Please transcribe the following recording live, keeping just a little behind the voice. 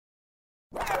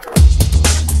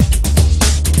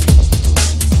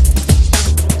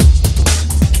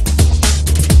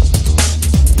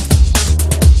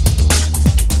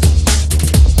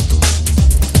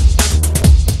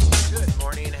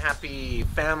happy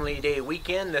family day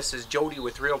weekend. This is Jody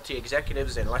with Realty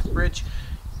Executives in Lethbridge.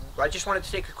 I just wanted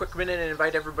to take a quick minute and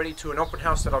invite everybody to an open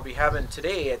house that I'll be having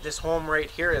today at this home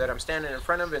right here that I'm standing in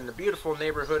front of in the beautiful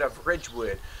neighborhood of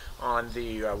Ridgewood on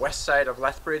the west side of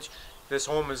Lethbridge. This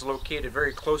home is located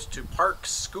very close to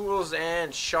parks, schools,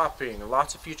 and shopping.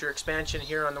 Lots of future expansion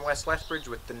here on the West Lethbridge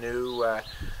with the new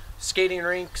skating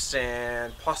rinks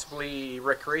and possibly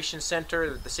recreation center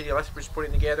that the city of Lethbridge is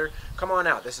putting together. Come on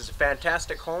out. This is a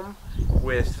fantastic home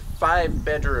with 5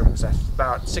 bedrooms,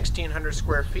 about 1,600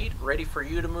 square feet, ready for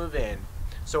you to move in.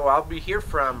 So I'll be here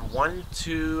from 1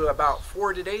 to about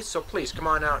 4 today, so please come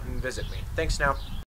on out and visit me. Thanks now.